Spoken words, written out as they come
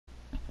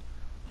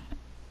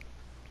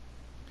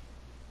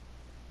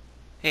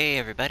Hey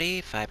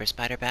everybody, Fiber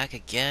Spider back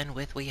again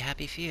with We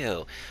Happy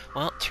Few.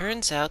 Well,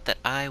 turns out that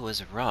I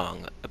was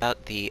wrong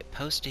about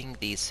posting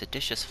these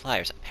seditious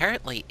flyers.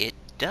 Apparently it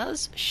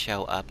does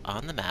show up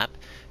on the map.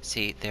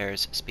 See,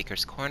 there's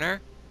Speaker's Corner,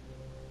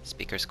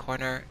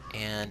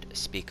 and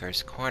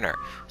Speaker's Corner.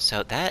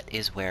 So that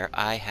is where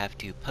I have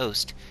to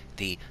post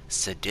the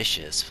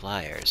seditious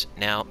flyers.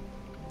 Now,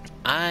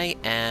 I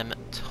am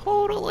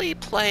totally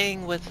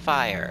playing with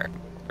fire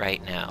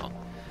right now,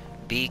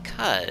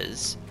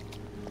 because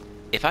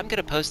if I'm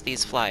gonna post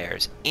these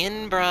flyers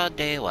in broad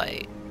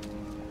daylight,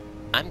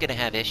 I'm gonna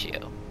have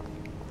issue.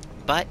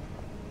 But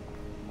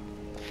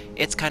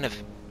it's kind of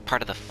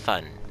part of the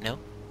fun, no?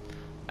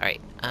 Alright,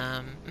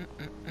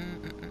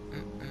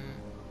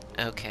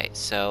 okay,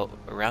 so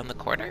around the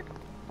corner?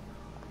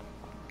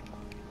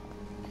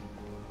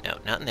 No,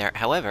 not in there.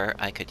 However,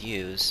 I could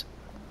use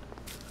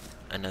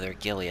another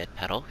Gilead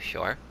petal,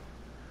 sure.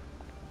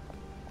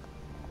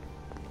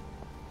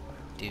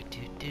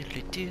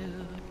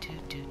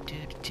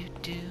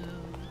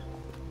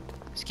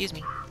 Excuse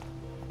me.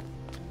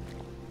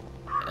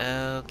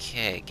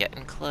 Okay,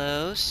 getting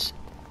close.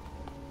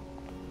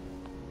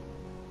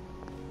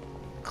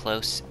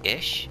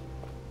 Close-ish.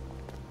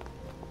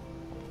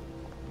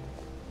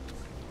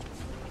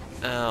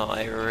 Oh,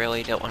 I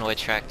really don't want to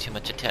attract too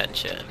much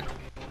attention.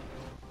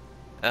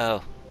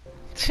 Oh.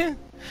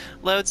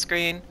 Load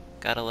screen.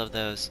 Gotta love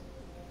those.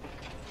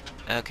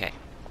 Okay.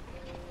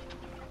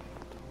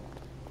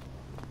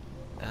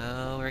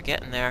 Oh, we're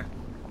getting there.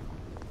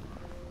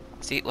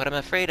 See, what I'm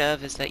afraid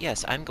of is that,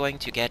 yes, I'm going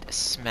to get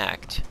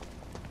smacked.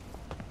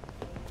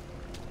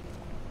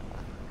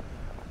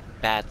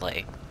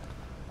 Badly.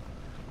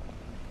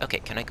 Okay,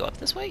 can I go up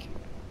this way?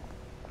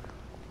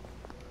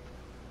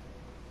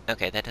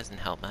 Okay, that doesn't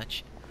help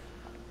much.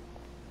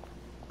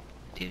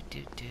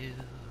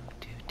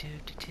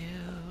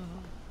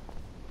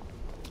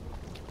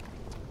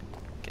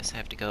 Guess I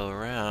have to go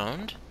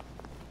around.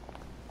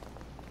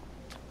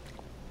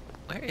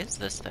 Where is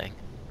this thing?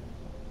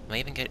 Am I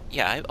even getting...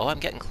 Yeah, I'm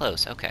getting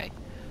close, okay.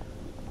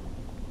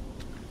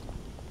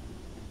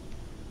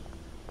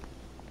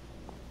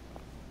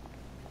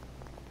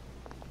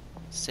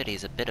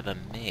 City's a bit of a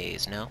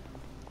maze, no?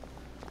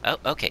 Oh,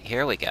 okay,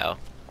 here we go.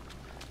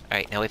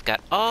 Alright, now we've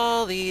got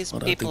all these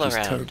people around. I don't think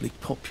it's terribly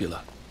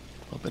popular.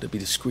 I better be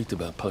discreet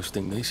about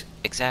posting these.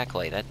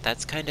 Exactly,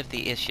 that's kind of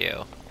the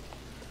issue.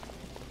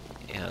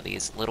 You know,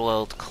 these little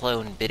old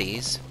clone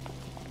biddies.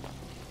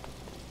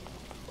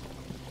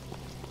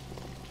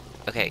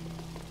 Okay.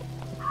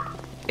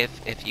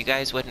 If you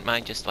guys wouldn't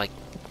mind just, like...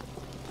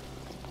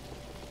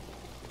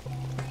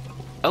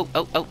 Oh!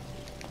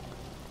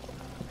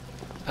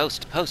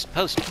 Post!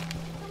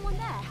 Someone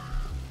there.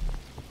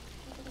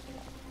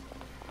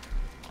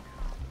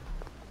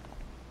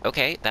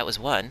 Okay, that was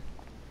one.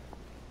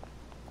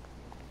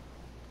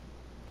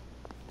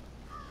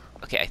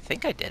 Okay, I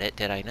think I did it,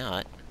 did I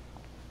not?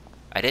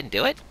 I didn't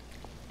do it?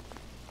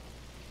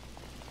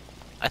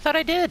 I thought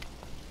I did!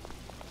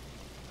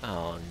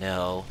 Oh,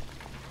 no.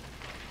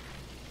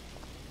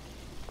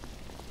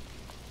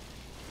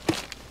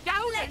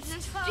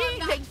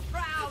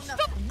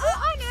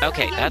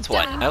 Okay, that's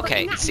one.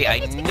 Okay, see, I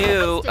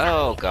knew...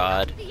 Oh,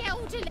 God.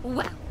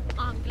 Well,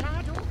 I'm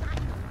glad all that.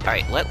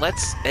 Alright,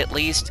 let's at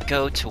least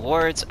go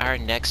towards our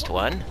next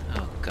one.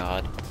 Oh,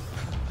 God.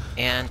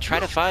 And try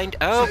to find...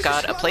 Oh,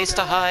 God, a place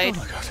to hide. Oh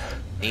my God.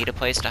 Need a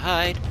place to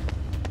hide.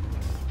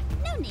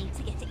 No need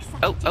to get excited.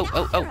 Oh.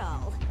 After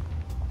all.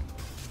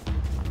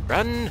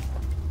 Run!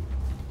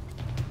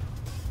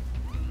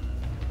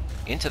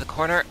 Into the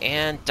corner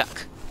and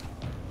duck.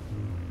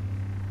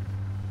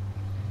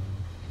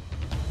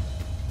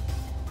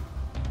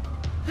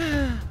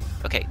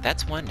 Okay,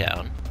 that's one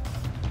down.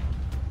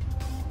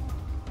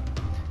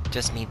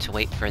 Just need to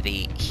wait for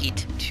the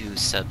heat to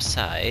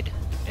subside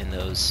and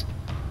those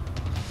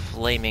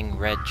flaming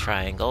red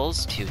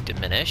triangles to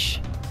diminish.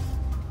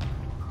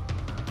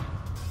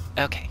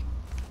 Okay.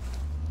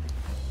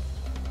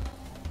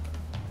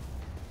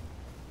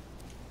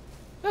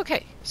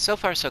 Okay, so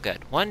far so good.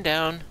 One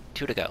down,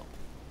 two to go.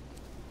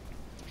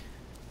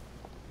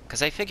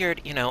 Because I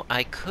figured, you know,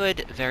 I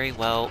could very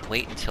well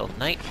wait until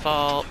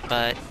nightfall,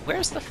 but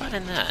where's the fun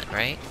in that,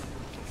 right?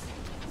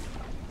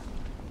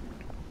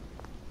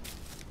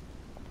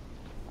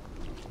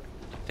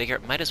 Figure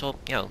it might as well,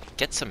 you know,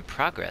 get some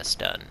progress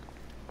done.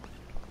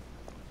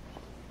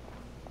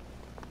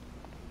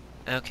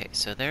 Okay,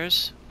 so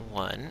there's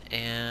one,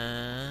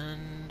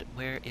 and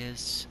where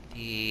is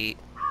the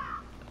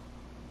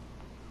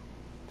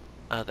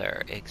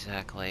other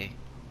exactly?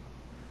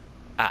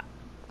 Ah,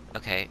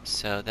 okay,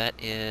 so that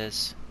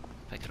is,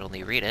 if I could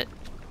only read it.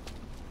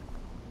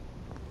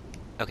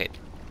 Okay,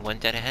 one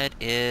dead ahead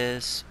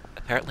is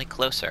apparently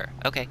closer.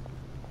 Okay.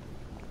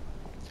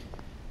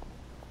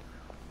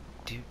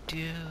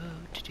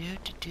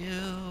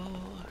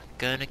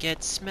 Gonna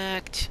get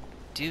smacked.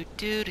 You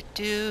take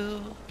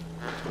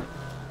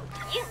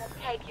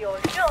your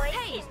joy.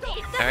 Hey, stop.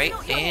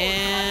 Alright,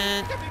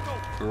 and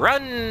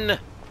run!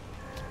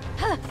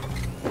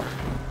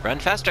 Run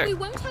faster! We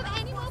won't have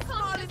any more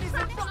fun.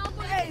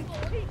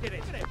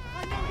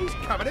 He's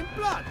covered in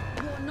blood.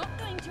 You're not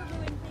going to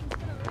ruin things for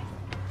the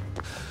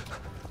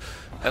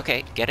rest.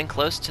 Okay, getting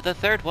close to the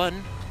third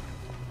one.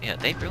 Yeah,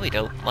 they really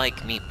don't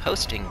like me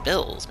posting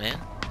bills, man.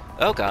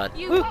 Oh god.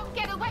 You Woo. won't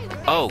get away with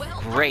this, Oh,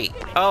 Will. great.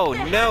 Oh,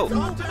 no.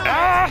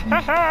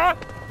 Ah!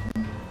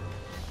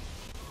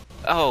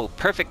 Oh,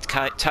 perfect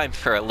time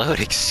for a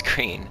loading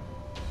screen.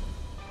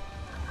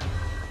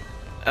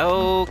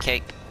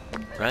 Okay.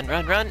 Run,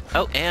 run, run.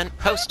 Oh, and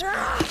post.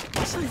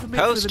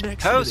 Post,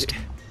 post.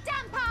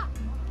 Damper!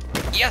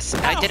 Yes,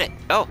 I did it.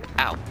 Oh,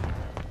 ow.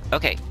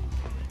 Okay.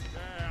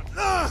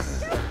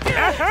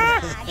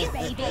 Hi,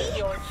 baby.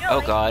 Your joy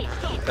Oh god. is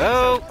easy.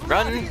 Oh,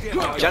 run.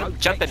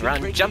 Jump and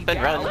run. Jump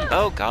and run.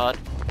 Oh god.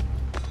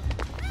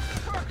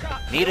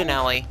 Need an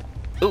alley.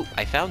 Ooh,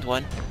 I found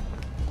one.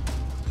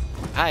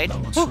 Hide. No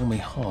one saw me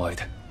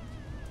hide.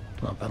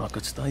 I bet I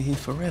could stay here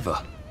forever.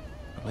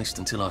 At least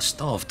until I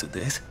starved to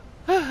death.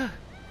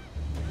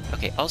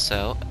 Okay,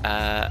 also,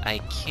 I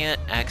can't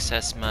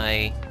access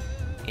my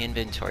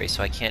inventory,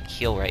 so I can't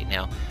heal right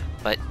now.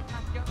 But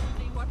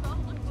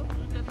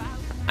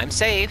I'm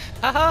safe.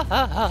 Ha ha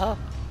ha ha.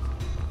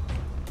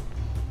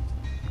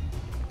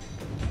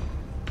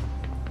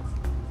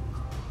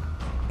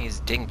 These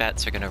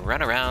dingbats are gonna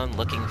run around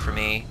looking for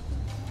me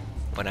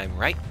when I'm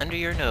right under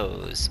your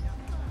nose.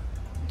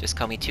 Just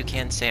call me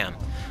Toucan Sam.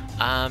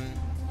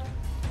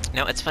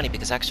 Now it's funny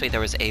because actually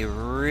there was a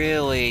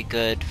really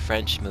good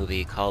French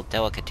movie called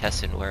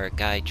Delicatessen where a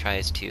guy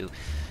tries to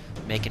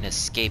make an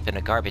escape in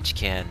a garbage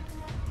can.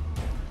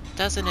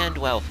 Doesn't end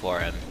well for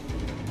him.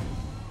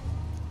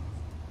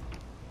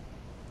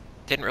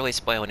 Didn't really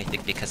spoil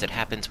anything because it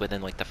happens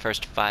within like the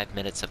first 5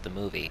 minutes of the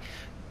movie.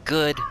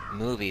 Good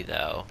movie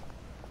though.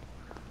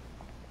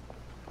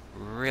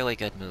 Really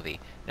good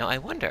movie. Now I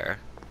wonder,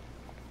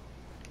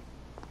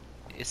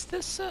 is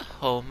this a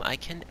home I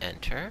can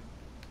enter?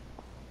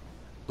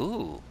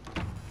 Ooh.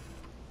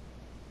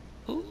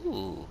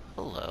 Ooh,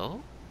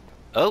 hello.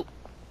 Oh!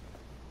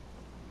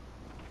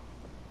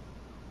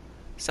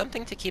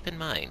 Something to keep in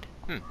mind.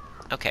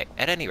 Okay,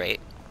 at any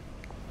rate.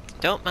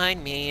 Don't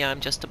mind me, I'm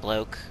just a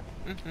bloke.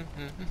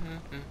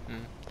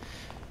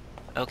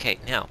 Okay,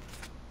 now.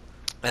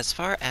 As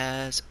far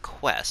as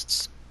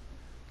quests,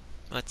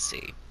 let's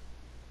see.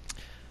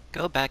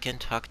 Go back and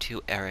talk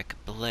to Eric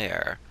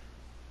Blair.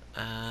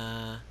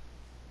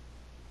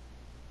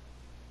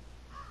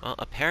 Well,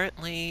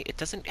 apparently it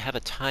doesn't have a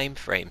time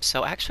frame,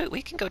 so actually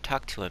we can go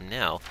talk to him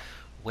now.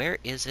 Where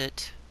is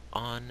it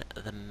on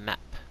the map?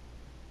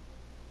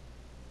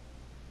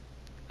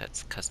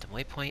 That's custom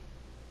waypoint.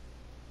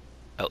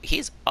 Oh,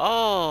 he's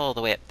all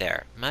the way up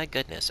there. My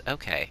goodness,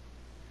 okay.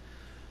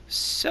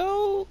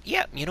 So,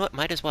 yeah, you know what,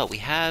 might as well. We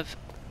have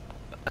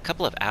a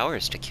couple of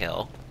hours to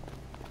kill.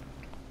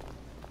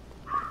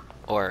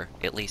 Or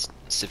at least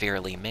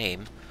severely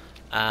maim.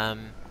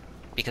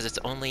 Because it's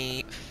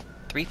only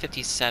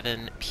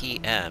 3:57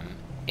 p.m.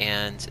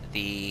 and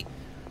the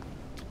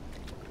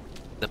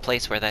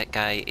place where that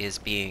guy is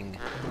being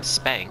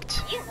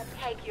spanked, You must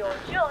take your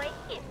joy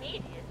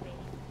immediately.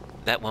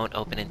 that won't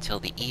open until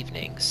the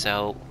evening,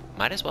 so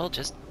might as well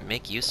just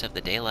make use of the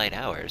daylight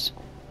hours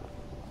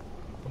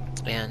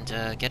and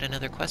get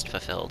another quest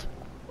fulfilled.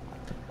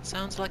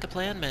 Sounds like a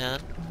plan, man.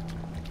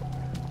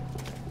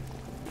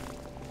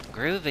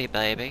 Groovy,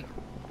 baby.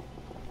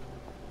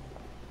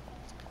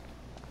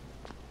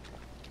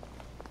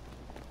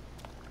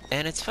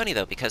 And it's funny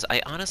though, because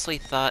I honestly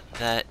thought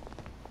that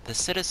the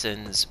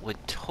citizens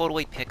would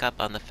totally pick up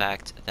on the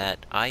fact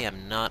that I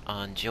am not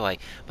on Joy,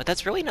 but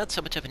that's really not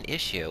so much of an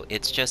issue.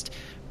 It's just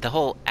the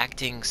whole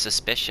acting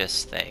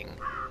suspicious thing.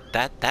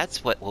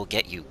 That's what will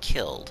get you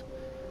killed.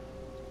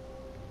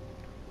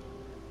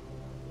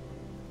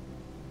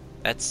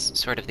 That's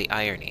sort of the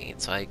irony.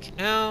 It's like,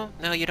 no,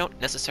 you don't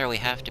necessarily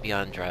have to be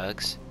on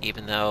drugs,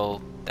 even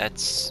though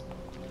that's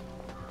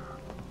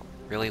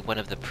really one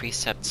of the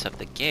precepts of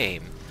the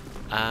game.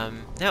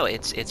 No,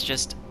 it's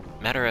just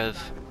a matter of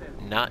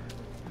not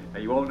Now,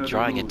 you all know the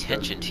drawing rules,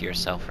 attention don't to you?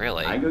 yourself,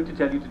 really. I'm going to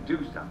tell you to do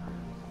something.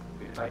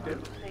 If I do,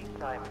 Say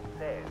Simon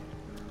says,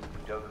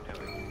 don't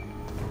do it.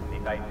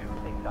 If I do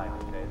say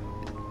Simon says,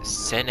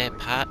 Ce n'est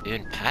pas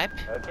une pipe?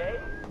 okay?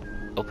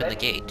 Open the Ready?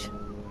 gate.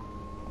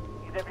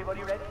 Is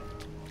everybody ready?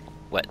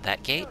 What, that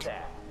You gate?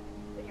 there.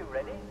 Are you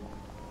ready?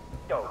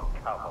 Oh,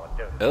 come on,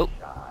 don't Oh. be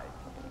shy.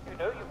 You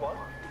know you want.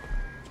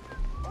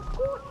 Of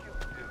course you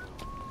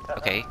do.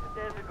 Okay.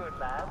 There's a good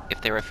lad.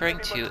 If they're referring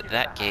to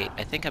that gate,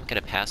 I think I'm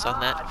gonna pass on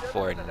that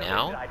for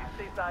now. I didn't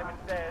say Simon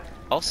says.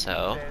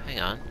 Also, hang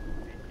on.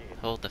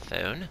 Hold the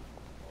phone.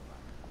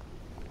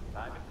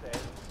 Simon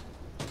says.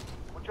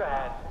 Put your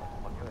hand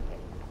on your head.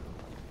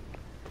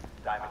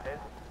 Simon says.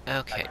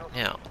 Okay,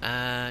 now,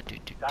 Simon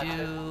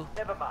says,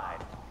 never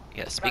mind.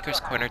 Yeah, speaker's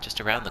corner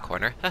just around the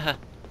corner. Haha.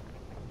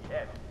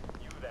 Yes,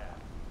 you there.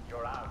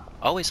 You're out.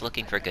 Always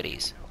looking for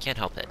goodies. Can't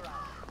help it.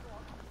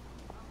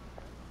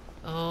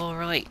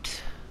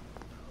 Alright.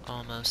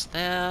 Almost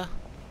there.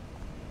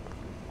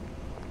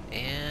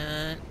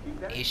 And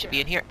he should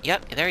be in here.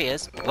 Yep, there he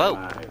is. Whoa!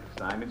 Right.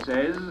 Simon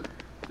says,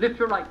 lift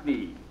your right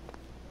knee.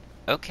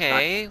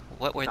 Okay,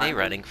 what were they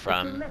running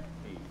from?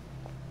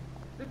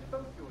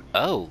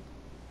 Oh,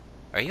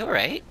 are you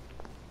alright?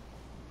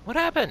 What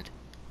happened?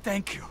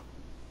 Thank you.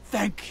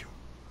 Thank you.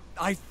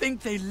 I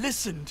think they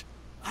listened.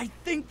 I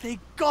think they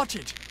got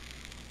it.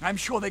 I'm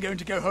sure they're going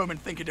to go home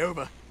and think it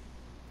over.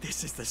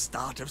 This is the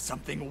start of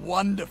something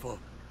wonderful.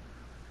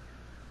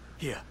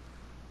 Here,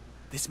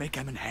 this may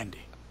come in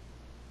handy.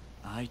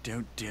 I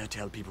don't dare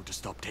tell people to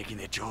stop taking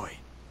their joy,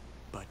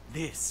 but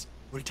this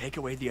will take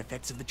away the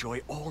effects of the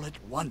joy all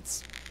at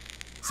once,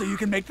 so you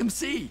can make them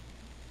see.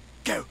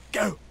 Go,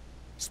 go!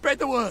 Spread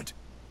the word!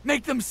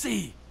 Make them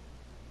see!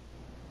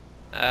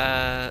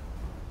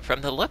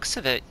 From the looks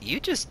of it, you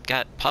just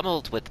got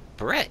pummeled with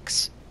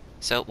bricks.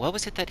 So what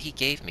was it that he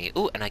gave me?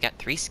 Ooh, and I got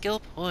 3 skill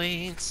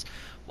points.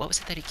 What was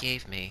it that he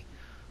gave me?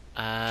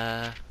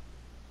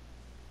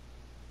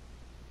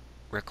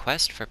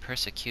 Request for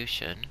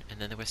persecution, and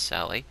then there was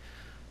Sally.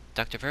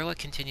 Dr. Verwa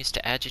continues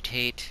to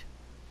agitate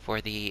for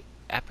the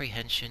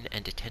apprehension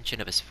and detention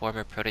of his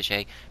former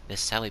protege, Miss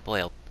Sally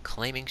Boyle,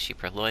 claiming she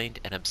purloined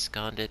and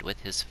absconded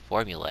with his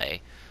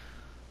formulae.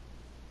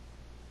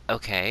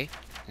 Okay,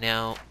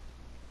 now,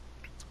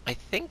 I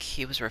think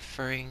he was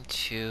referring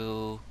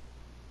to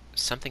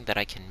something that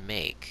I can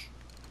make.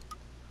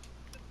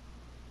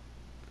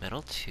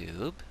 Metal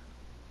tube.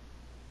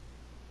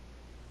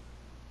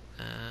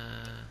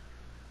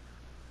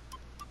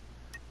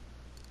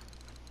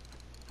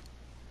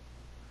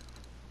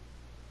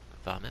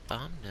 Vomit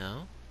bomb?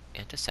 No.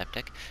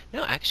 Antiseptic?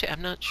 No, actually,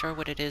 I'm not sure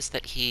what it is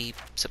that he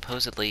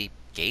supposedly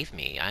gave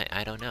me.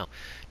 I don't know.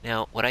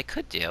 Now, what I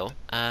could do,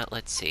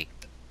 let's see.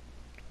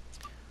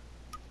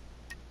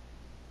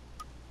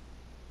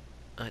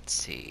 Let's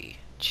see.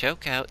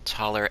 Choke out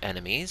taller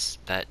enemies.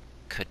 That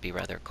could be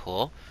rather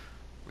cool.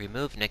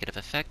 Remove negative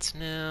effects?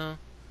 No.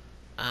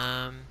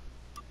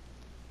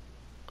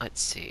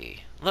 Let's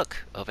see.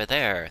 Look, over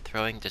there.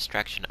 Throwing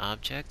distraction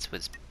objects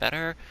was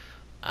better.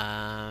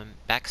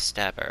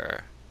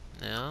 Backstabber.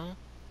 No.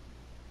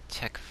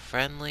 Tech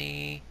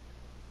friendly.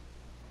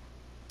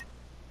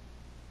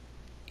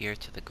 Ear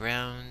to the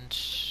ground.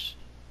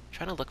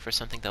 Trying to look for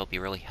something that will be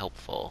really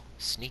helpful.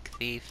 Sneak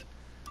thief.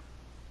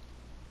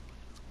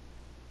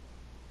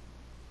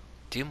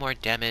 Do more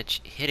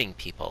damage hitting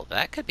people.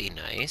 That could be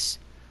nice.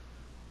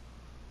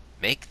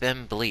 Make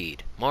them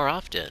bleed more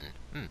often.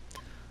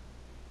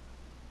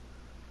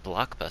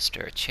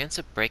 Blockbuster. Chance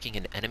of breaking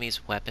an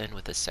enemy's weapon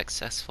with a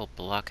successful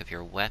block of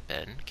your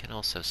weapon. Can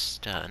also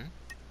stun.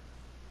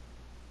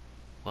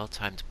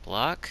 Well-timed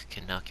block.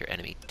 Can knock your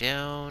enemy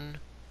down.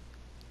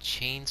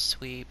 Chain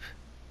sweep.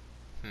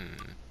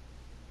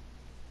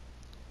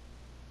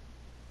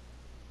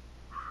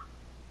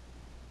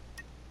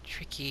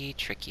 Tricky,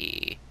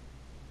 tricky.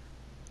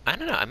 I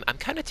don't know, I'm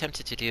kind of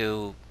tempted to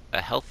do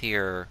a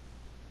healthier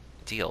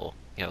deal.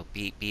 You know,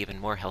 be even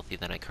more healthy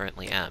than I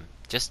currently am.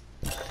 Just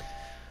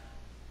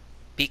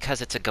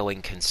because it's a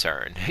going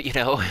concern, you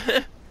know?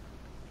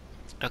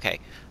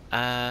 Okay,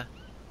 mind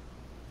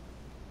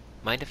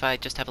if I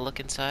just have a look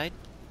inside?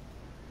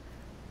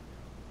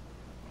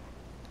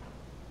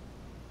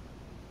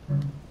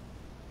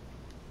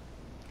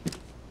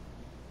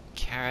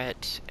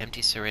 Carrot,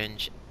 empty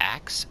syringe,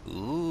 axe.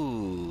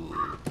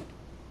 Ooh,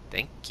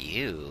 thank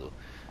you.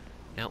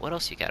 Now, what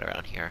else you got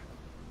around here?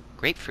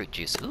 Grapefruit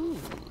juice. Ooh,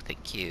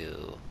 thank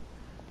you.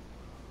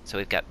 So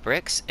we've got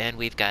bricks, and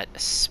we've got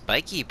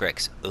spiky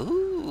bricks.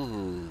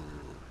 Ooh,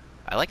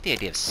 I like the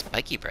idea of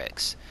spiky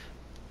bricks.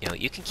 You know,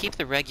 you can keep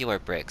the regular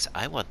bricks.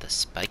 I want the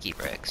spiky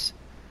bricks.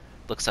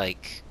 Looks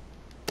like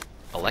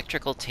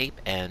electrical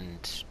tape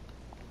and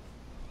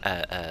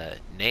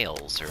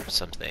nails or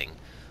something.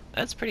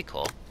 That's pretty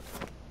cool.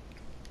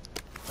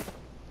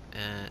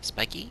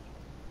 Spiky?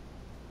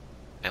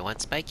 I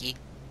want spiky.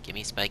 Give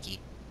me spiky.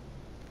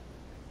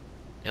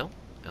 No?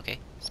 Okay.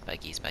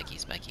 Spiky, spiky,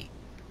 spiky.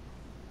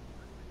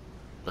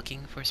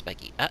 Looking for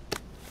spiky.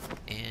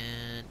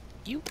 And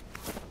you.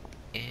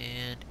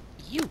 And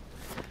you.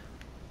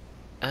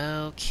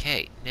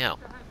 Okay, now.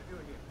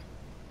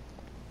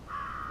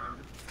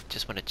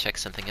 Just want to check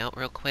something out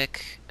real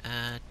quick.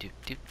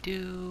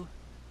 Oh,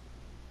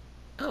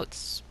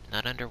 it's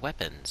not under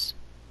weapons.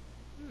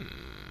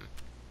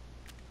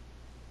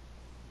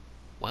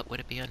 What would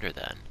it be under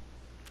then?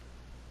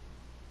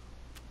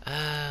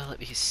 Let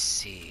me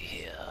see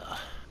here.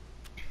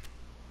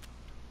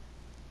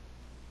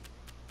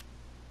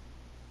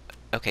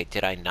 Okay,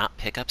 did I not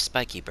pick up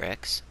spiky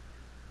bricks?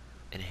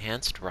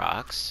 Enhanced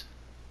rocks.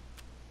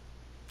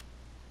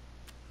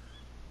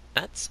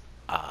 That's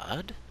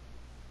odd.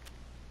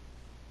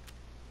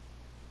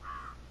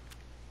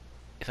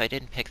 If I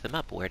didn't pick them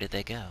up, where did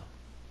they go?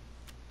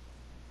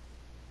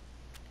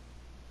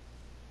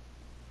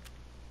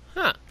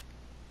 Huh.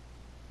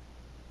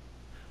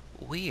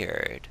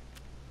 Weird.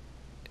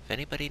 If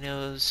anybody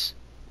knows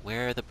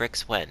where the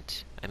bricks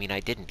went. I mean, I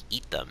didn't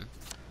eat them.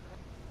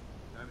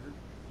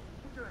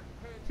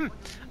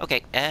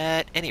 Okay,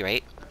 at any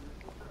rate.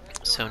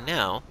 So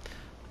now,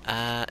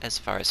 as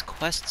far as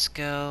quests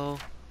go...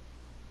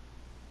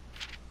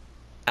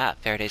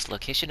 Faraday's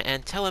location,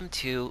 and tell him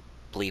to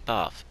bleep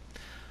off.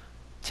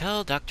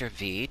 Tell Dr.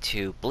 V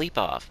to bleep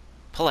off,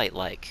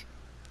 polite-like.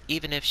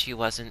 Even if she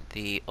wasn't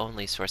the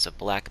only source of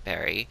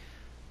blackberry,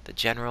 the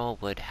General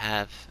would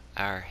have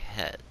our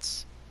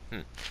heads.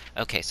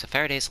 Okay, so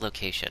Faraday's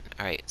location.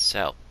 Alright,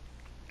 so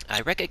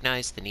I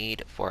recognize the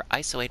need for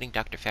isolating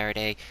Dr.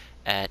 Faraday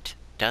at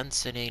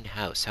Dunsinane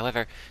House.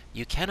 However,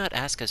 you cannot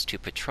ask us to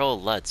patrol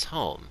Ludd's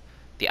home.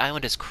 The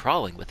island is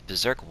crawling with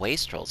berserk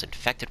wastrels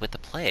infected with the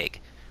plague.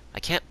 I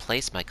can't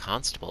place my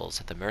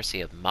constables at the mercy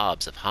of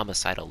mobs of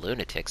homicidal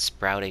lunatics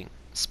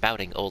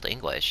spouting Old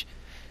English.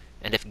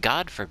 And if,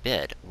 God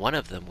forbid, one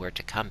of them were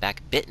to come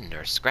back bitten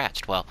or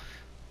scratched, well,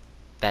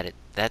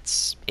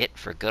 that's it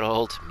for good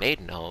old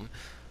Maidenholm.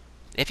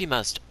 If you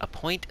must,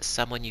 appoint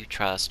someone you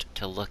trust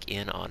to look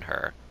in on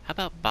her. How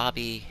about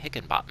Bobby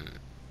Higginbottom?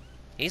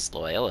 He's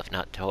loyal, if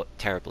not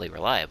terribly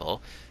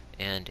reliable,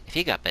 and if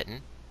he got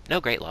bitten,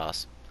 no great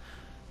loss.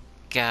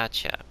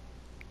 Gotcha.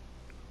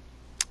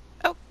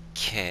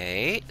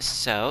 Okay,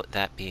 so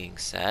that being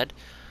said,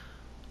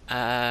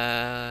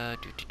 now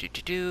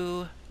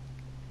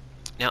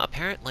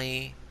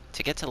apparently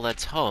to get to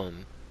Ludd's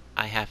home,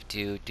 I have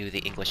to do the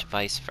English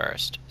Vice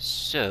first.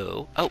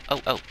 So,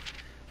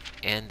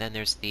 and then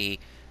there's the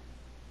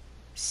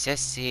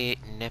Ceci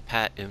n'est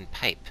pas une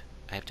pipe.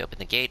 I have to open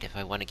the gate if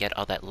I want to get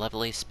all that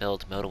lovely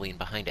spilled Modoween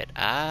behind it.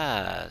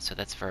 Ah, so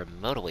that's for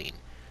Modoween.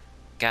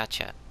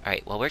 Gotcha.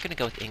 Alright, well, we're going to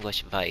go with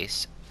English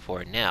Vice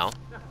for now.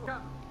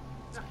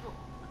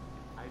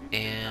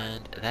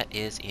 And that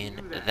is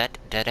in that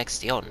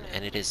direction,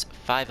 and it is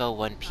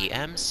 5:01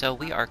 p.m., so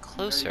we are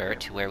closer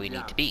to where we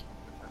need to be.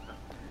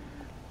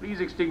 Please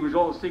extinguish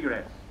all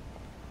cigarettes.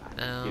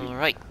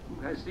 Alright.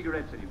 Who has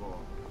cigarettes anymore?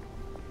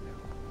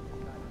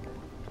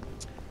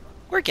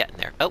 We're getting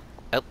there. Oh,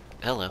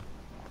 hello.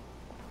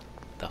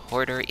 The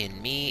hoarder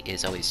in me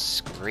is always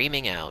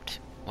screaming out.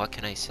 What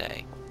can I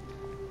say?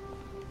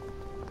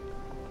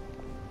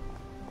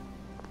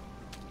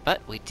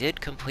 But we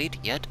did complete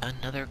yet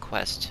another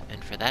quest,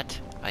 and for that,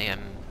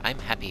 I'm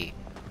happy.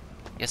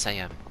 Yes, I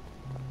am.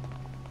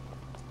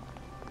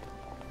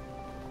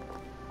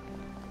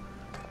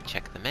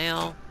 Check the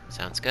mail.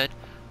 Sounds good.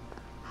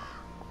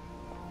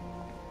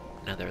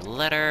 Another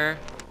letter.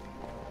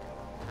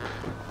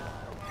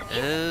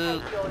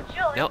 Oh.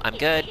 No, I'm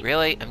good.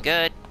 Really? I'm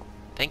good.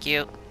 Thank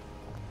you.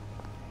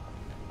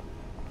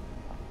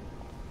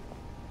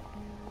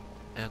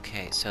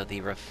 Okay, so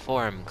the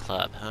Reform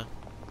Club, huh?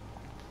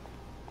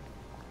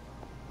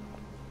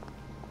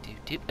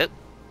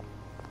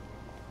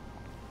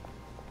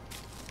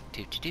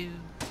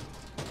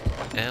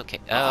 Okay.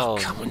 Oh,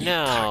 come on,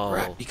 no. you pack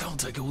rat. You can't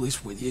take all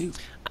this with you.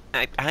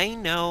 I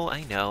know.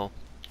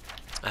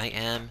 I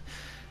am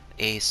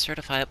a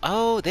certified...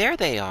 Oh, there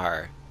they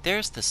are.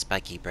 There's the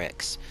spiky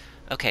bricks.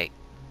 Okay,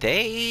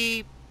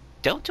 they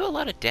don't do a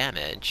lot of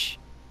damage,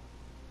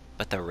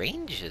 but the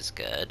range is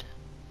good.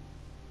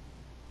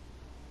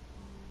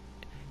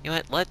 You know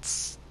what,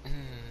 let's...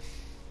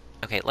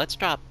 Okay, let's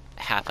drop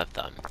half of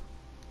them.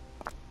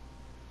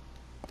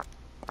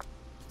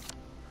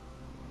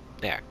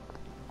 There.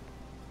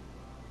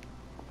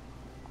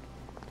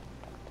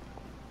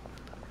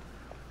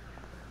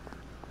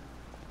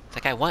 It's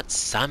like I want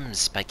some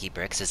spiky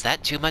bricks. Is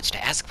that too much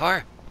to ask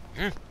for?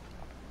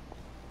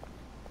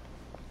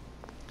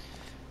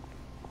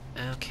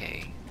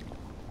 Okay.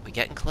 We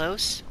getting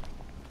close?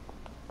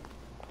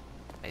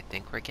 I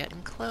think we're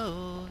getting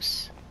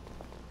close.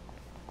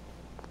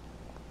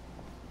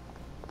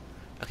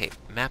 Okay,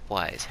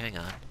 map-wise, hang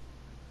on.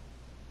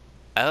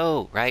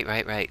 Oh,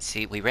 right.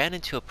 See, we ran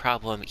into a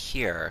problem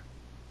here.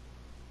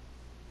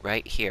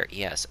 Right here,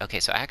 yes. Okay,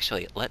 so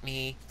actually, let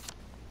me...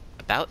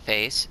 About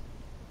face.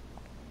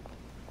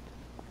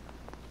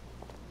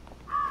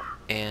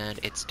 And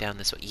it's down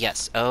this way.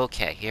 Yes,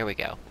 okay, here we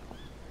go.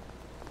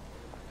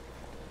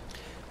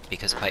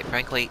 Because quite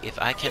frankly, if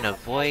I can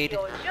avoid...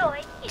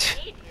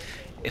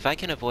 if I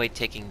can avoid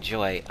taking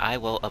joy, I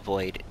will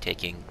avoid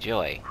taking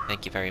joy.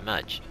 Thank you very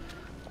much.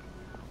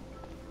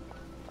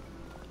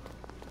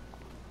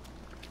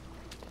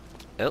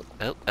 Oh.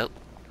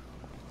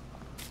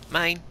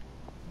 Mine.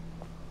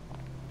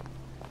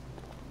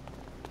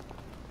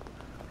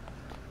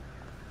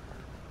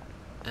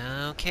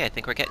 Okay, I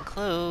think we're getting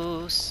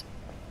close.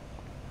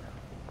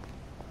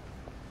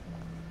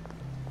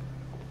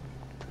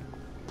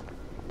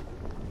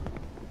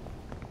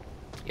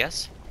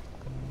 Yes?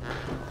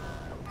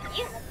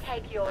 You must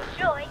take your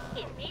joy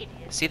immediately.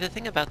 See, the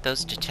thing about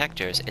those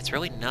detectors, it's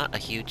really not a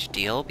huge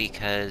deal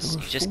because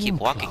The you just keep Reform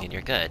walking Club. and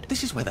you're good.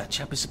 This is where that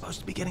chap is supposed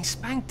to be getting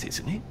spanked,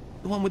 isn't it?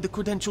 The one with the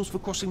credentials for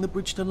crossing the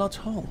bridge to Ludd's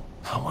home.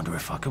 I wonder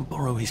if I can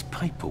borrow his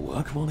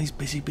paperwork while he's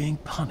busy being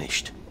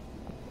punished.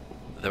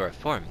 The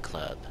Reform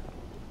Club.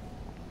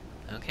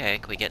 Okay,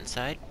 can we get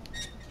inside?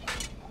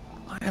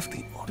 I have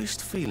the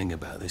oddest feeling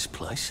about this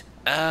place.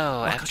 Oh,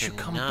 Like I after should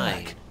come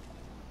 9. back.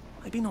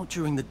 Maybe not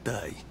during the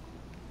day.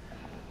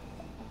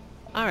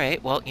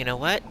 Alright, well, you know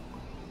what?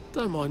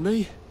 Don't mind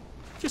me.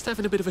 Just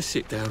having a bit of a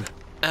sit down.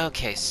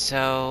 Okay,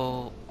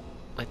 so...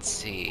 Let's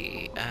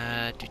see...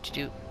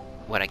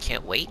 What, I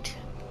can't wait?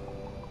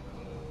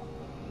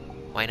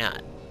 Why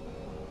not?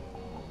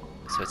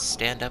 So it's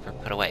stand up or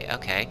put away.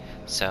 Okay,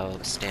 so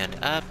stand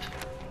up.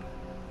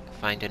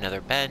 Find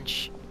another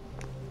bench.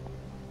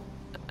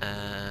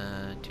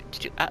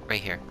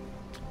 Right here.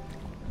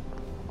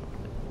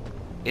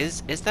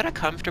 Is that a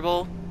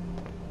comfortable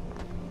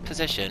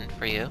position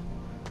for you?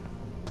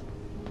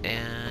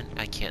 And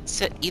I can't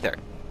sit either.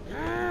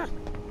 I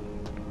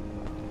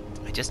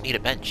just need a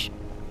bench.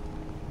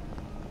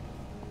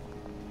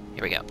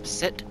 Here we go.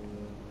 Sit.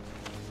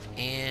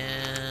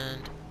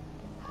 And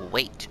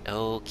wait.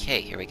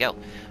 Okay, here we go.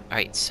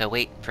 Alright, so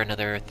wait for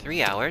another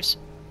 3 hours.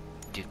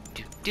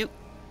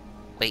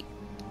 Wait.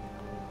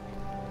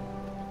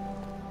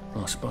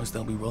 I suppose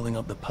they'll be rolling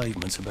up the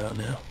pavements about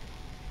now.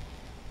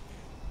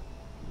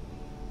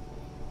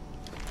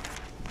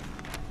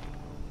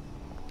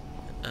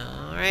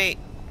 Alright.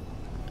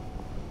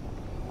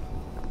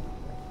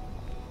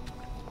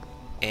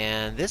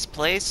 And this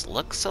place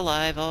looks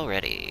alive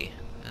already.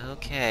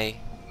 Okay.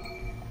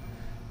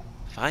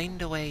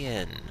 Find a way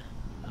in.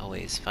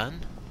 Always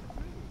fun.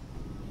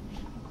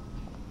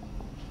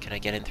 Can I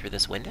get in through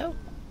this window?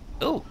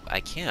 Oh, I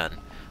can.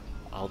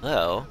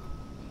 Although...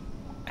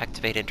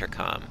 activate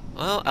intercom.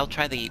 Well, I'll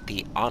try the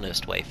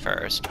honest way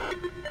first.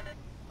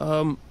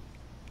 Hello?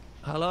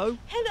 Hello.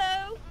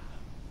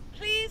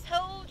 Please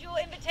hold your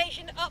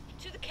invitation up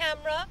to the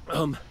camera.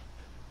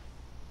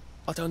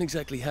 I don't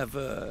exactly have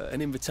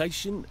an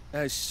invitation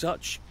as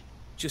such,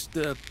 just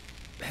a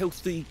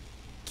healthy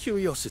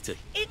curiosity.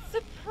 It's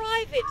a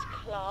private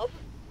club.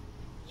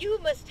 You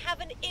must have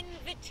an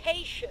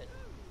invitation.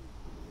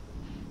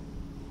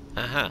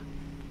 Uh-huh.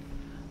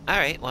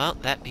 Alright, well,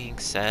 that being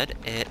said,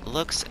 it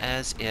looks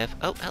as if...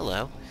 Oh,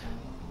 hello.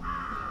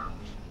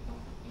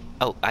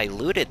 Oh, I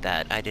looted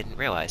that. I didn't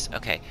realize.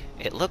 Okay,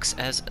 it looks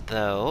as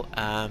though,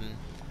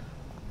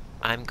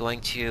 I'm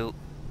going to...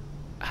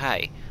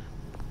 Hi.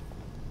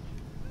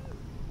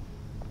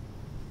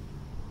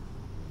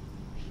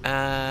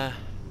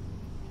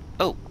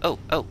 Oh,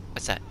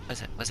 what's that?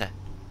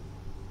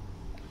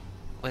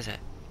 What's that?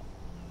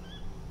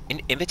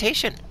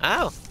 Invitation!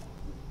 Oh!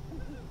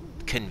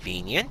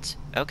 Convenient.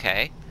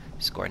 Okay.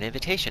 Score an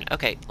invitation.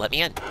 Okay, let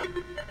me in.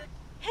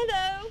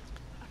 Hello.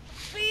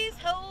 Please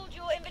hold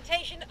your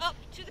invitation up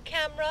to the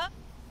camera.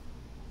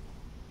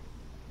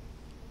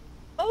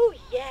 Oh,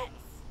 yes.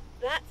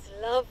 That's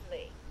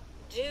lovely.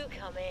 Do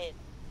come in.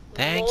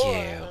 Thank More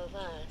you. of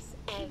us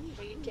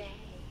every day.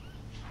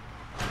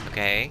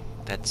 Okay,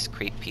 that's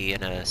creepy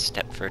in a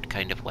Stepford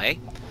kind of way.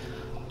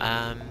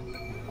 Alright,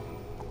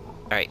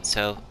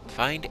 so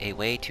find a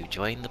way to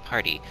join the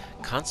party.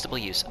 Constable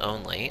use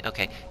only.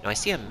 Okay, now I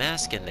see a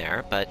mask in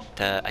there, but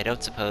I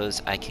don't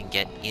suppose I can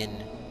get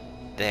in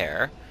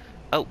there.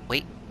 Oh,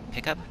 wait.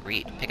 Pick up,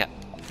 read, pick up.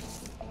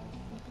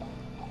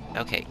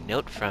 Okay,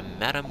 note from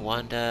Madame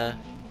Wanda.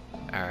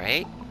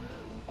 Alright.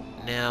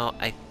 Now,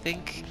 I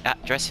think...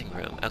 dressing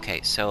room.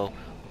 Okay, so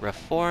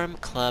reform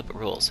club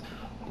rules.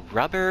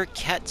 Rubber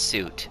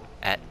catsuit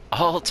at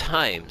all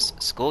times.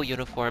 School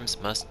uniforms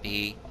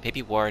may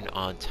be worn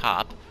on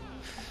top.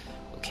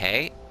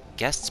 Okay.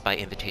 Guests by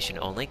invitation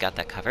only. Got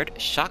that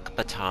covered. Shock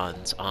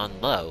batons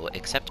on low,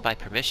 except by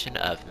permission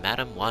of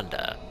Madame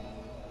Wanda.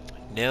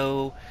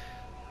 No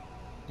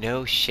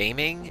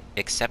shaming,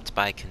 except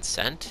by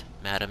consent.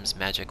 Madame's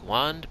magic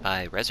wand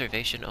by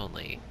reservation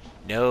only.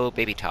 No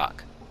baby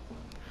talk.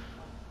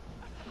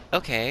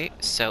 Okay,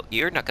 so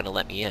you're not gonna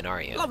let me in,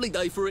 are you? Lovely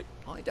day for it.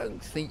 I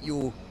don't think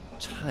your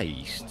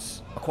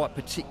tastes are quite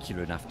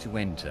particular enough to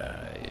enter,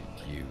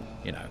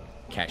 if you know,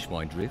 catch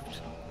my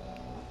drift.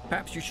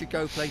 Perhaps you should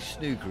go play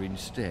snooker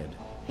instead.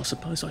 I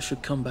suppose I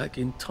should come back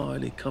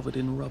entirely covered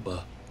in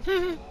rubber.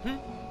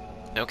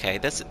 Okay,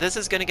 this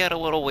is gonna get a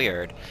little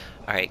weird.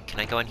 Alright, can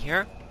I go in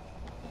here?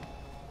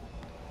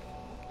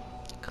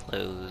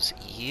 Close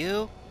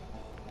you.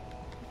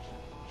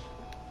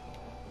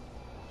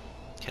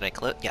 Can I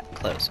close? Yeah,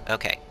 close.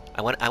 Okay.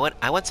 I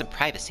want some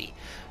privacy.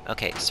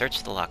 Okay,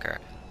 search the locker.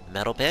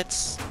 Metal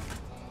bits.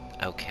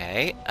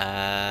 Okay.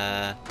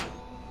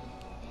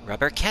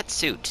 Rubber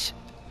catsuit.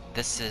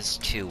 This is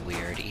too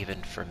weird,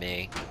 even for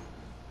me.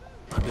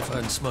 Maybe if I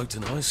hadn't smoked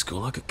in high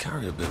school, I could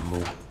carry a bit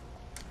more.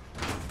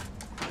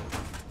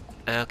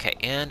 Okay,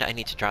 and I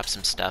need to drop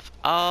some stuff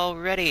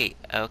already.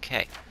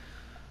 Okay.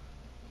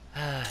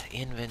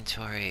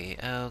 Inventory.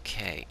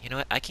 Okay. You know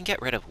what? I can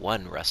get rid of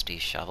one rusty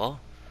shovel.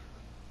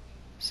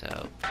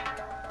 So,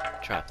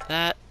 drop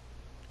that.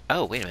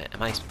 Oh, wait a minute.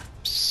 Am I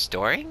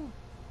storing?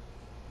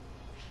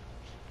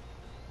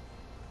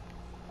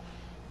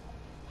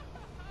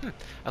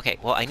 Okay,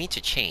 well, I need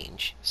to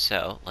change.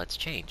 So, let's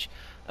change.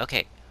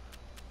 Okay.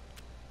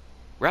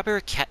 Rubber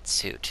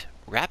catsuit.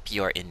 Wrap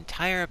your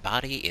entire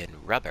body in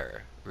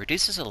rubber.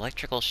 Reduces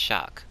electrical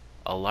shock.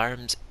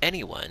 Alarms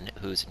anyone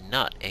who's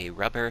not a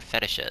rubber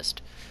fetishist.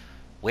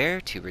 Wear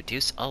to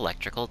reduce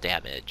electrical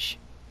damage.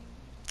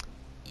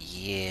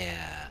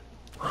 Yeah.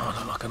 Oh, I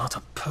look like an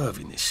utter perv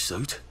in this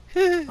suit.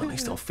 At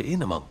least I'll fit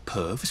in among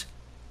pervs.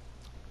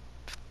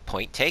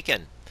 Point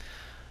taken.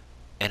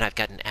 And I've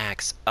got an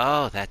axe.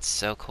 Oh, that's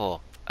so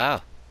cool.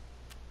 Oh.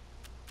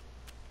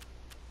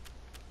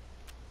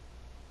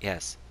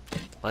 Yes.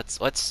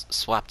 let's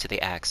swap to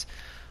the axe.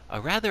 A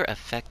rather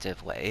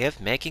effective way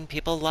of making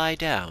people lie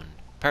down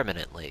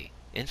permanently.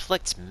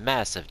 Inflicts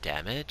massive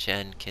damage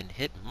and can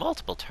hit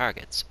multiple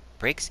targets.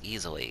 Breaks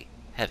easily.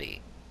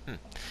 Heavy.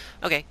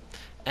 Okay.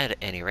 At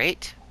any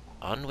rate,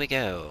 on we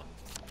go.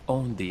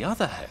 On the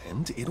other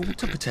hand, it ought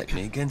to protect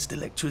me against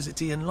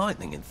electricity and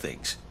lightning and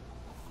things.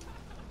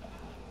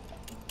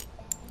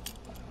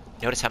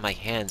 Notice how my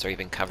hands are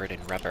even covered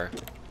in rubber.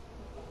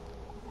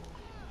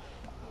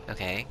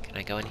 Okay, can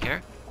I go in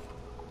here?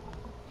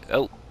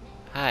 Oh,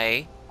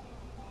 hi.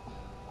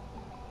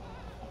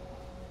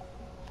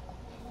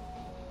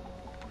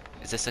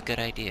 Is this a good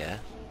idea?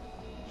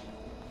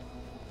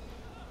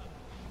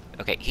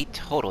 Okay, he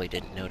totally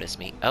didn't notice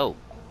me. Oh.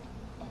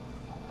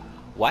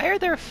 Why are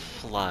there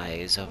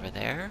flies over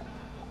there?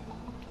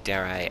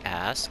 Dare I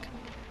ask?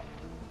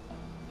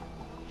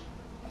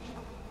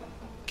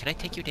 Can I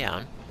take you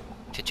down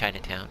to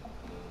Chinatown?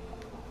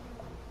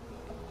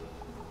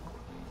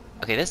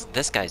 Okay,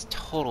 this guy's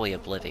totally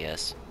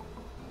oblivious.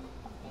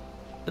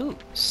 Ooh,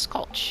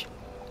 Sculch.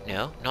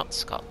 No, not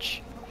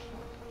Sculch.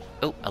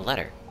 Oh, a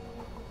letter.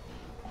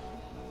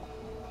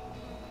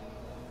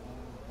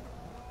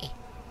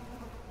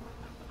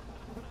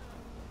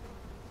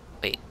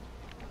 Wait.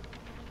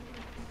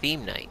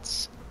 Theme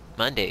nights.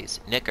 Mondays,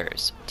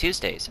 knickers.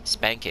 Tuesdays,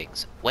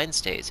 spankings.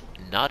 Wednesdays,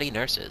 naughty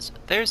nurses.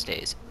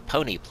 Thursdays,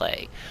 pony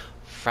play.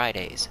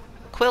 Fridays,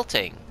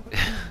 quilting.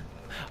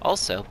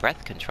 Also,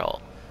 breath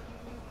control.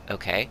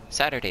 Okay,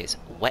 Saturdays,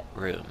 wet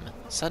room.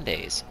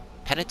 Sundays,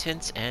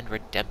 penitence and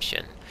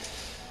redemption.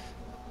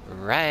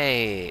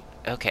 Right.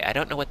 Okay, I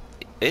don't know what...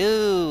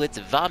 Ooh, it's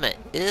vomit.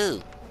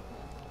 Ooh.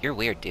 You're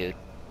weird, dude.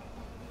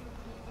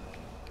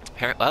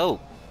 Oh.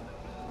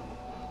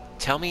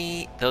 Tell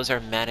me those are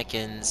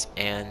mannequins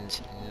and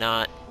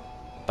not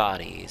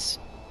bodies.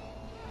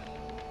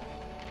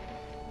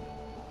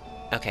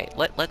 Okay,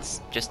 let's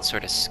just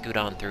sort of scoot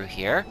on through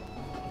here.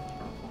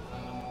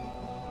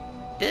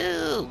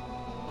 Ooh.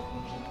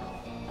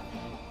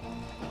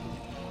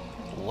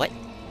 What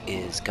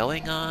is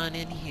going on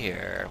in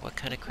here? What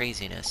kind of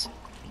craziness?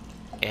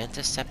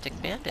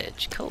 Antiseptic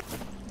bandage. Cool.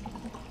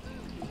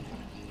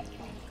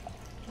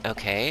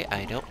 Okay,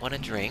 I don't want to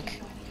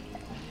drink.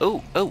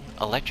 Oh,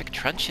 electric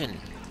truncheon.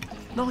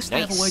 Nice to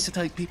have a way to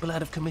take people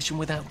out of commission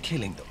without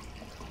killing them.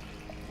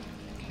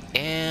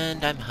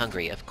 And I'm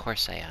hungry, of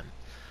course I am.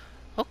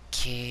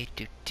 Okay,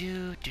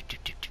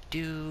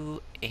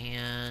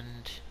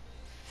 and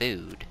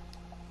food.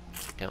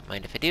 Don't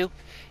mind if I do.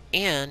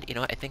 And, you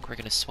know what, I think we're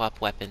gonna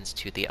swap weapons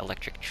to the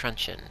electric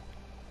truncheon.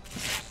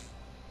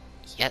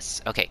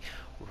 Yes, okay.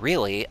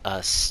 Really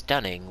a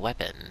stunning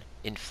weapon.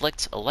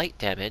 Inflicts light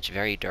damage,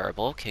 very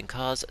durable, can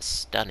cause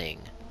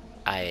stunning.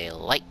 I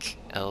like.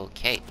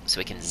 Okay, so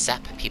we can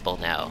zap people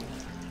now.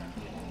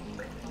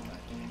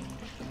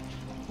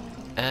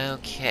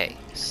 Okay,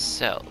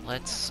 so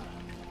let's...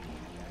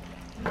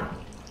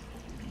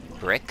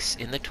 Bricks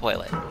in the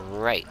toilet.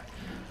 Right.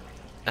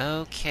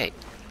 Okay.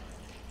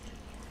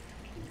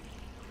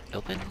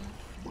 Open.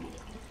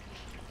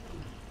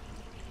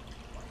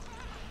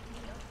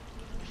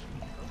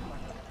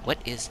 What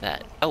is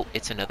that? Oh,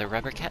 it's another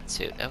rubber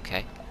catsuit.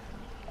 Okay.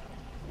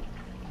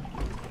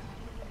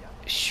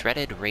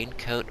 Shredded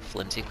raincoat,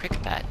 flimsy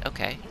cricket bat.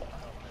 Okay.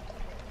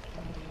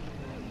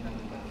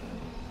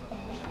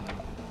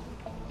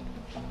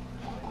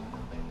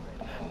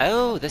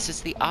 Oh, this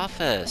is the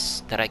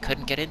office that I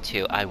couldn't get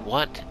into. I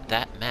want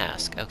that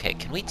mask. Okay,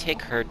 can we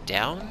take her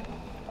down?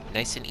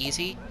 Nice and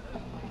easy?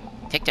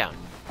 Take down.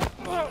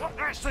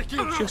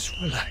 Just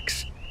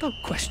relax. Don't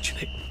question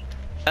it.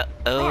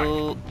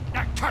 Uh-oh.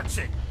 That cuts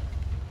it.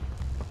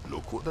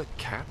 Look what the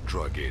cat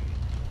drug in.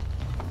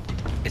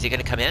 Is he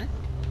gonna come in?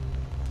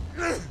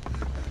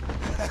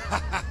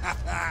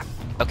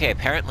 Okay,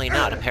 apparently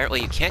not.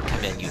 Apparently you can't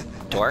come in, you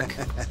dork.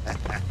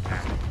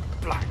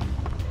 Black.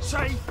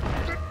 Say.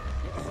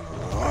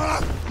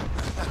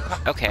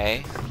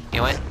 Okay. You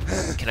know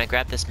what? Can I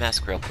grab this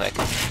mask real quick?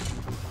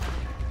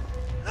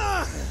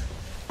 I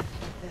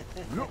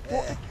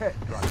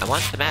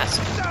want the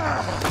mask.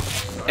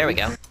 There we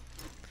go.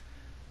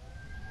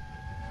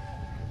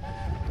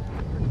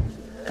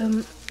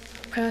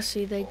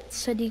 Percy, they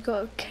said you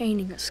got a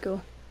caning at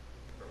school.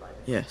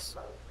 Yes.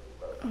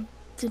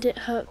 Did it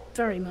hurt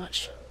very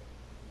much?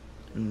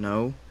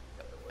 No.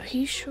 Are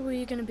you sure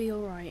you're gonna be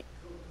alright?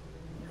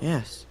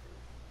 Yes.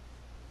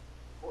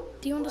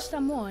 Do you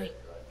understand why?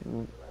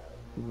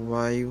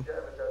 Why?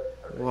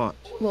 What?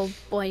 Well,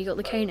 why you got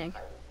the caning.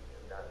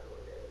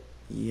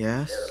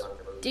 Yes.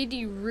 Did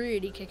you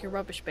really kick a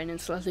rubbish bin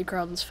into Leslie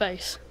Crowden's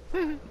face?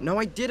 No,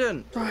 I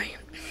didn't. Right.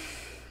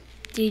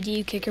 Did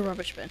you kick a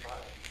rubbish bin?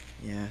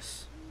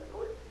 Yes.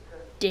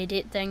 Did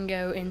it then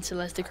go into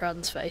Leslie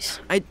Crowden's face?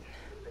 I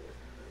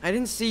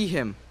didn't see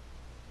him.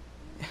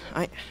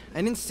 I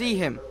didn't see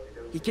him.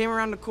 He came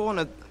around the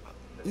corner.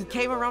 He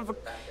came around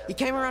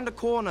the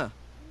corner.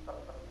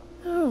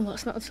 Oh,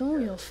 that's not at all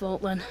your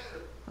fault then.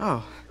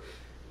 Oh,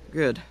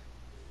 good.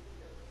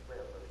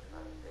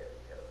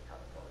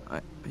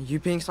 Are you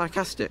being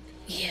sarcastic?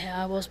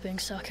 Yeah, I was being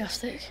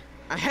sarcastic.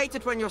 I hate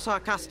it when you're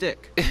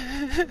sarcastic.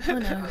 Oh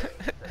no.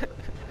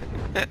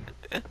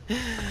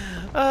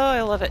 Oh,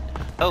 I love it.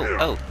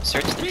 Oh,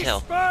 search the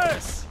till.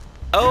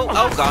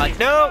 Oh god,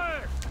 no!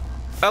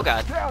 Oh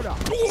god.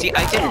 See,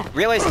 I didn't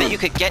realize that you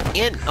could get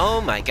in.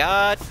 Oh my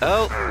god.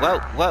 Oh,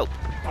 whoa.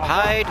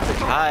 Hide.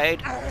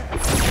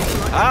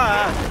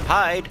 Ah,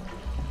 hide.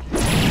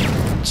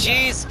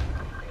 Jeez.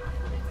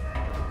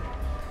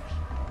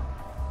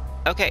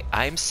 Okay,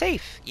 I'm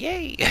safe.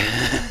 Yay.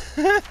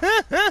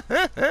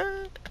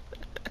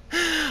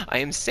 I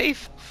am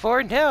safe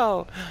for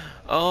now.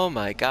 Oh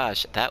my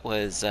gosh, that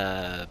was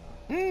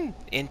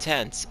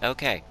intense.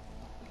 Okay.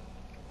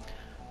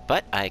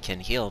 But I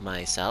can heal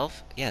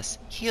myself. Yes,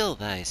 heal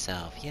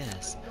thyself.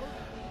 Yes.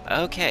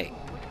 Okay.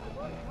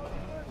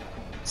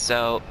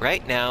 So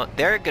right now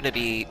they're gonna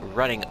be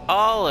running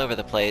all over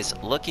the place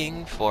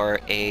looking for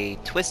a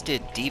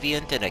twisted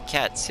deviant in a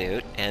cat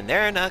suit, and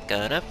they're not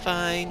gonna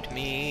find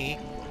me.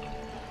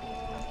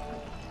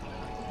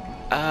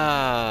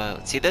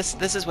 See,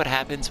 this is what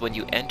happens when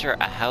you enter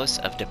a house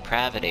of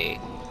depravity.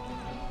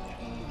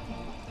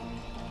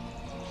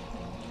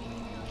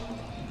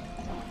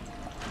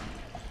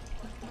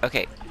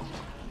 Okay,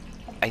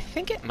 I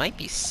think it might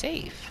be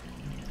safe,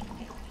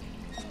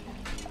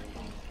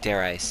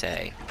 dare I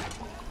say.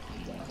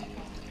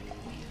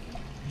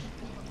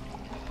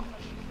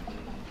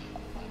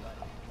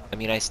 I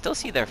mean, I still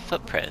see their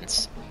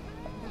footprints.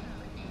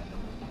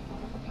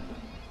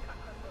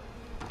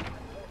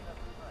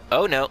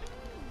 Oh no.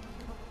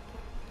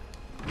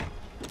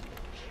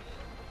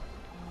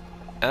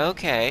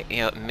 Okay, you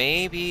know,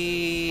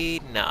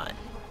 maybe not.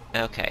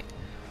 Okay.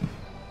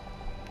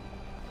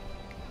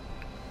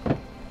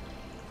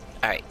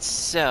 Alright,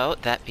 so,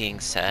 that being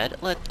said,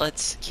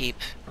 let's keep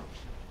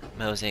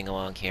moseying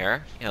along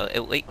here. You know,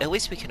 at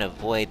least we can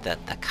avoid the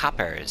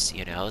coppers,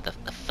 you know, the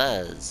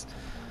fuzz.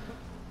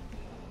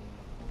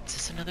 Is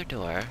this another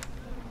door?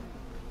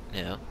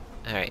 No.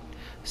 Alright,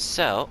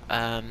 so,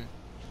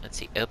 let's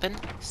see, open,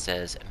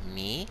 says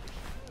me.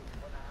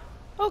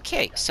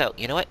 Okay, so,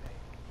 you know what?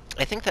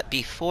 I think that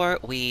before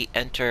we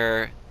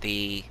enter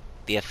the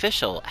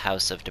official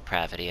House of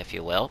Depravity, if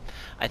you will,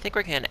 I think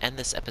we're going to end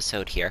this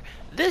episode here.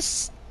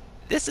 This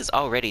is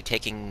already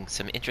taking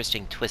some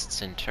interesting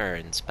twists and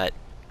turns, but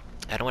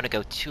I don't want to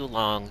go too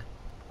long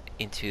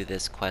into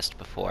this quest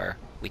before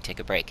we take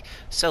a break.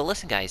 So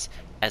listen guys,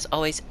 as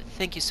always,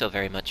 thank you so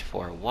very much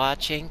for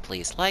watching.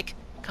 Please like,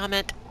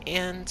 comment,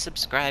 and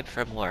subscribe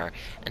for more.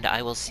 And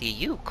I will see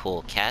you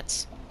cool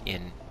cats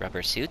in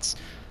rubber suits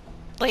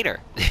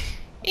later.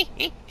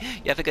 You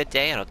have a good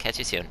day, and I'll catch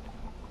you soon.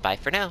 Bye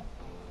for now.